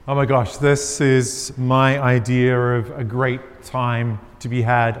Oh my gosh, this is my idea of a great time to be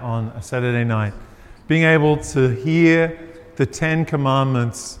had on a Saturday night. Being able to hear the 10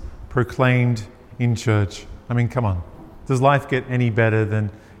 Commandments proclaimed in church. I mean, come on. Does life get any better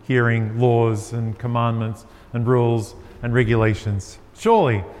than hearing laws and commandments and rules and regulations?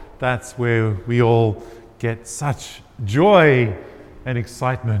 Surely that's where we all get such joy and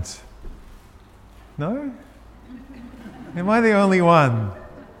excitement. No? Am I the only one?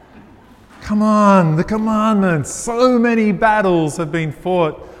 Come on, the commandments. So many battles have been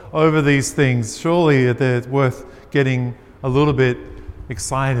fought over these things. Surely they're worth getting a little bit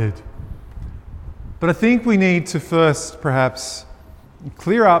excited. But I think we need to first perhaps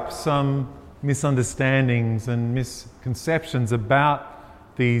clear up some misunderstandings and misconceptions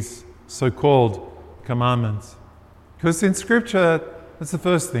about these so-called commandments. Because in Scripture, that's the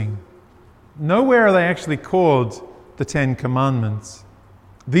first thing. Nowhere are they actually called the 10 Commandments.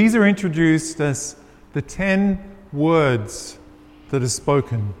 These are introduced as the 10 words that are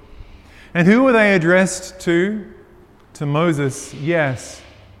spoken. And who are they addressed to? To Moses, yes.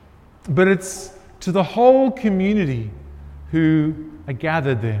 But it's to the whole community who are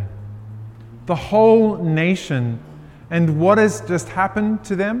gathered there. The whole nation. And what has just happened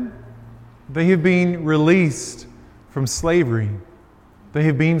to them? They have been released from slavery. They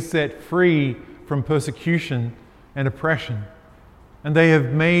have been set free from persecution and oppression. And they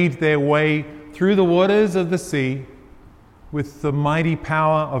have made their way through the waters of the sea with the mighty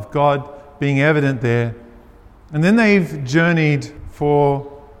power of God being evident there. And then they've journeyed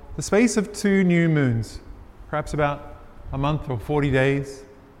for the space of 2 new moons, perhaps about a month or 40 days.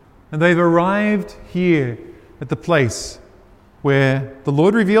 And they've arrived here at the place where the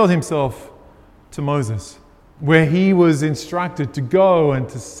Lord revealed himself to Moses, where he was instructed to go and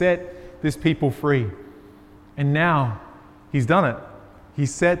to set this people free. And now he's done it. He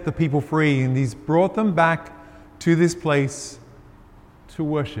set the people free and he's brought them back to this place to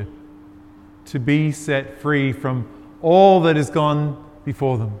worship, to be set free from all that has gone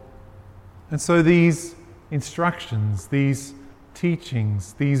before them. And so these instructions, these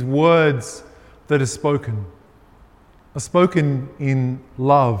teachings, these words that are spoken in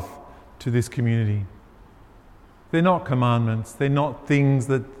love to this community. They're not commandments. They're not things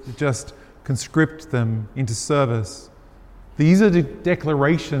that just conscript them into service. These are the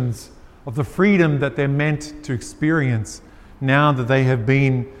declarations of the freedom that they're meant to experience now that they have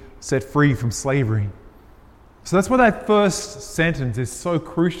been set free from slavery. So that's why that first sentence is so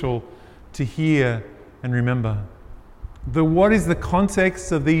crucial to hear and remember. What is the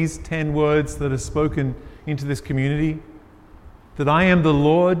context of these 10 words that are spoken into this community? That I am the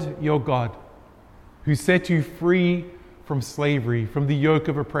Lord your God, who set you free from slavery, from the yoke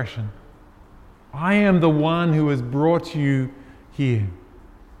of oppression. I am the one who has brought you here.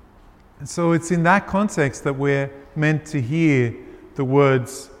 And so it's in that context that we're meant to hear the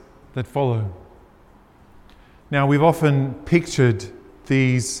words that follow. Now, we've often pictured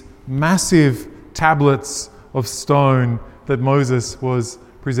these massive tablets of stone that Moses was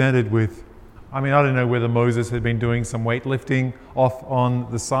presented with. I mean, I don't know whether Moses had been doing some weightlifting off on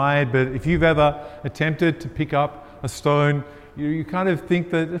the side, but if you've ever attempted to pick up a stone, you kind of think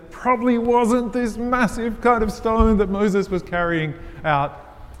that it probably wasn't this massive kind of stone that Moses was carrying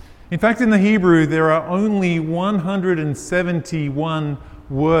out. In fact, in the Hebrew, there are only 171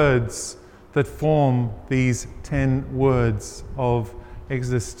 words that form these 10 words of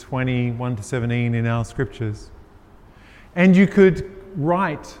Exodus 20:1-17 in our scriptures. And you could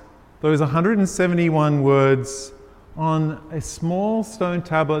write those 171 words on a small stone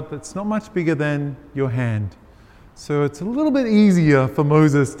tablet that's not much bigger than your hand. So it's a little bit easier for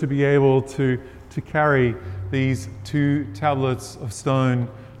Moses to be able to carry these 2 tablets of stone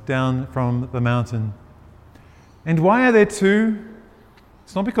down from the mountain. And why are there 2?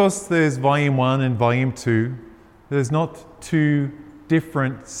 It's not because there's volume 1 and volume 2. There's not 2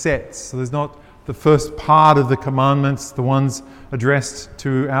 different sets. So there's not the first part of the commandments, the ones addressed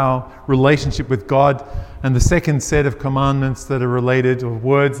to our relationship with God, and the second set of commandments that are related, or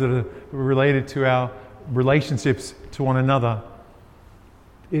words that are related to our relationships to one another.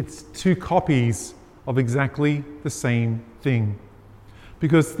 It's 2 copies of exactly the same thing.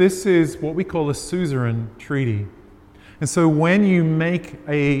 Because this is what we call a suzerain treaty. And so when you make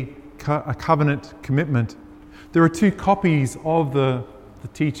a covenant commitment, there are 2 copies of the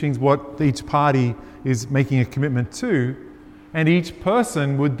teachings, what each party is making a commitment to, and each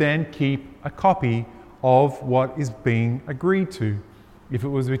person would then keep a copy of what is being agreed to. If it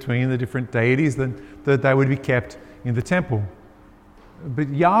was between the different deities, then they would be kept in the temple. But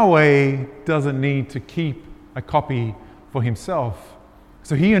Yahweh doesn't need to keep a copy for himself.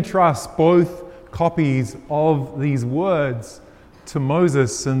 So he entrusts both copies of these words to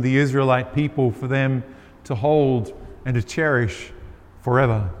Moses and the Israelite people for them to hold and to cherish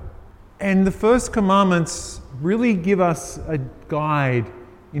forever. And the first commandments really give us a guide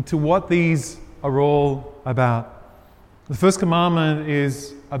into what these are all about. The first commandment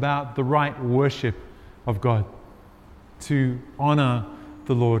is about the right worship of God, to honor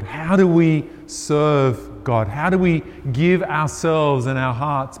the Lord. How do we serve God? How do we give ourselves and our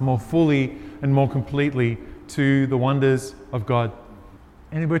hearts more fully and more completely to the wonders of God?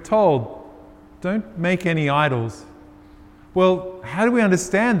 And we're told, don't make any idols. Well, how do we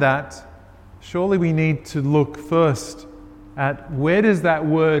understand that? Surely we need to look first at where does that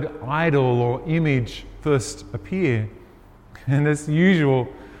word idol or image first appear? And as usual,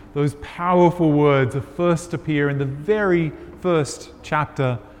 those powerful words first appear in the very first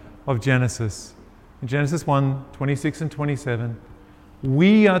chapter of Genesis. In Genesis 1, 26 and 27,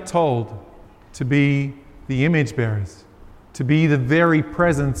 we are told to be the image bearers, to be the very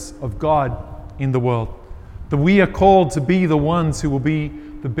presence of God in the world. That we are called to be the ones who will be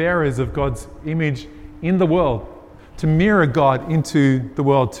the bearers of God's image in the world, to mirror God into the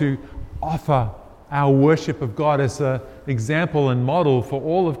world, to offer our worship of God as an example and model for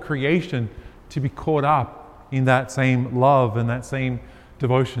all of creation to be caught up in that same love and that same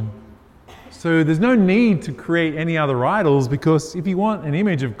devotion. So there's no need to create any other idols, because if you want an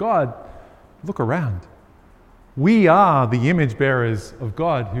image of God, look around. We are the image bearers of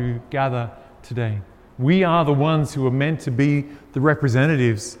God who gather today. We are the ones who are meant to be the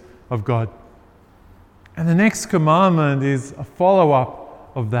representatives of God. And the next commandment is a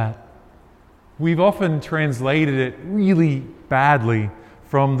follow-up of that. We've often translated it really badly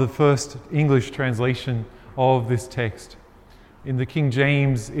from the first English translation of this text. In the King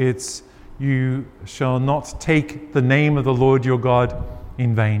James, it's, "You shall not take the name of the Lord your God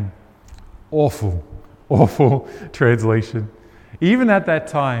in vain." Awful, awful translation. Even at that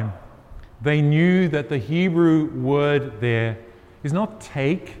time, they knew that the Hebrew word there is not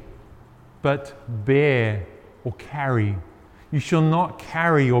take, but bear or carry. You shall not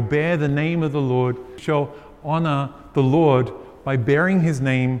carry or bear the name of the Lord. You shall honor the Lord by bearing his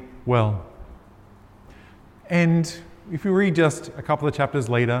name well. And if you read just a couple of chapters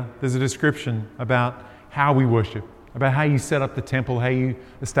later, there's a description about how we worship, about how you set up the temple, how you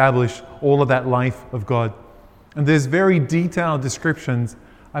establish all of that life of God. And there's very detailed descriptions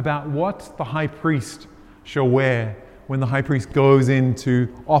about what the high priest shall wear when the high priest goes in to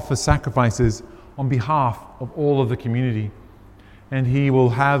offer sacrifices on behalf of all of the community. And he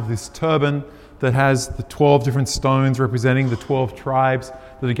will have this turban that has the 12 different stones representing the 12 tribes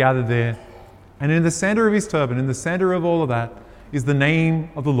that are gathered there. And in the center of his turban, in the center of all of that, is the name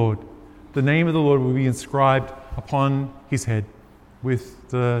of the Lord. The name of the Lord will be inscribed upon his head.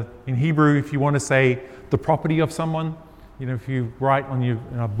 In Hebrew, if you want to say the property of someone, if you write in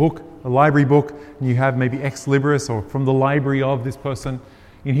a book, a library book, and you have maybe ex libris or from the library of this person,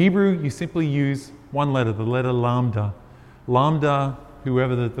 in Hebrew you simply use one letter, the letter lambda. Lambda,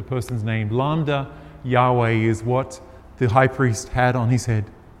 whoever the person's name, lambda Yahweh is what the high priest had on his head.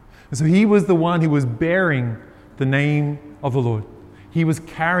 And so he was the one who was bearing the name of the Lord. He was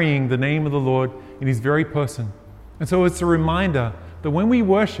carrying the name of the Lord in his very person. And so it's a reminder that when we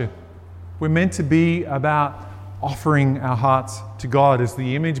worship, we're meant to be about offering our hearts to God as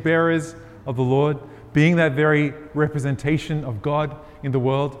the image bearers of the Lord, being that very representation of God in the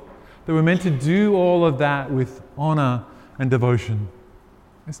world, that we're meant to do all of that with honor and devotion.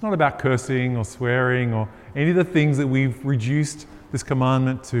 It's not about cursing or swearing or any of the things that we've reduced this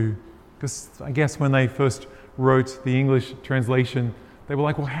commandment to. Because I guess when they first wrote the English translation, they were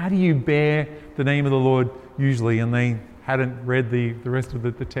like, well, how do you bear the name of the Lord usually? And they hadn't read the rest of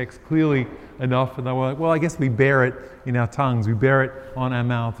the text clearly enough. And they were like, well, I guess we bear it in our tongues. We bear it on our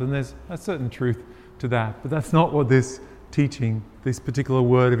mouth. And there's a certain truth to that. But that's not what this teaching, this particular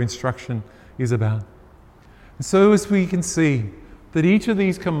word of instruction is about. And so as we can see that each of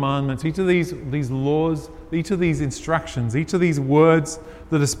these commandments, each of these laws, each of these instructions, each of these words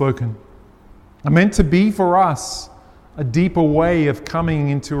that are spoken are meant to be for us a deeper way of coming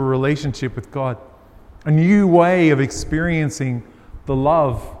into a relationship with God, a new way of experiencing the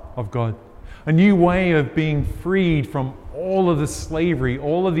love of God, a new way of being freed from all of the slavery,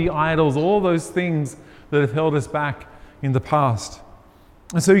 all of the idols, all those things that have held us back in the past.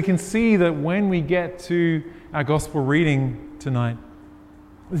 And so you can see that when we get to our gospel reading tonight,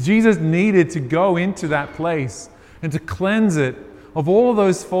 Jesus needed to go into that place and to cleanse it of all of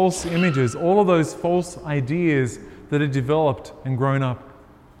those false images, all of those false ideas that had developed and grown up.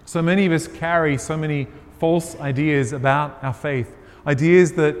 So many of us carry so many false ideas about our faith,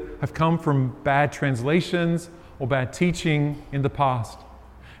 ideas that have come from bad translations or bad teaching in the past.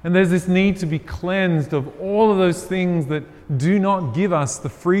 And there's this need to be cleansed of all of those things that do not give us the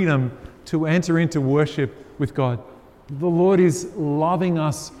freedom to enter into worship with God. The Lord is loving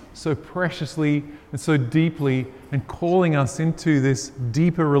us so preciously and so deeply and calling us into this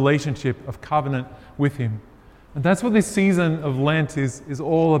deeper relationship of covenant with Him. And that's what this season of Lent is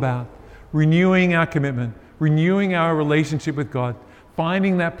all about. Renewing our commitment, renewing our relationship with God,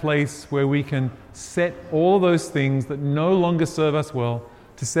 finding that place where we can set all those things that no longer serve us well,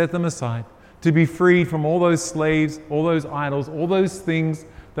 to set them aside, to be freed from all those slaves, all those idols, all those things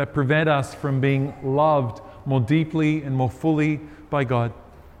that prevent us from being loved more deeply and more fully by God.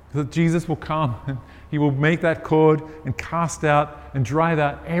 That Jesus will come and He will make that cord and cast out and drive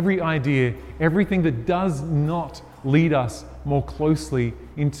out every idea, everything that does not lead us more closely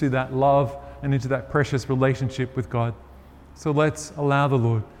into that love and into that precious relationship with God. So let's allow the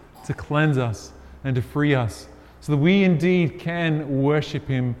Lord to cleanse us and to free us so that we indeed can worship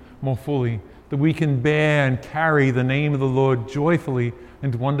Him more fully, that we can bear and carry the name of the Lord joyfully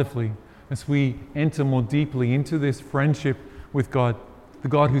and wonderfully as we enter more deeply into this friendship with God, the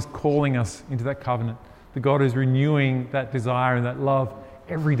God who's calling us into that covenant, the God who's renewing that desire and that love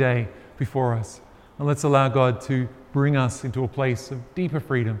every day before us. And let's allow God to bring us into a place of deeper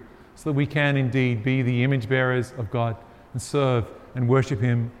freedom so that we can indeed be the image bearers of God and serve and worship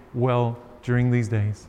Him well during these days.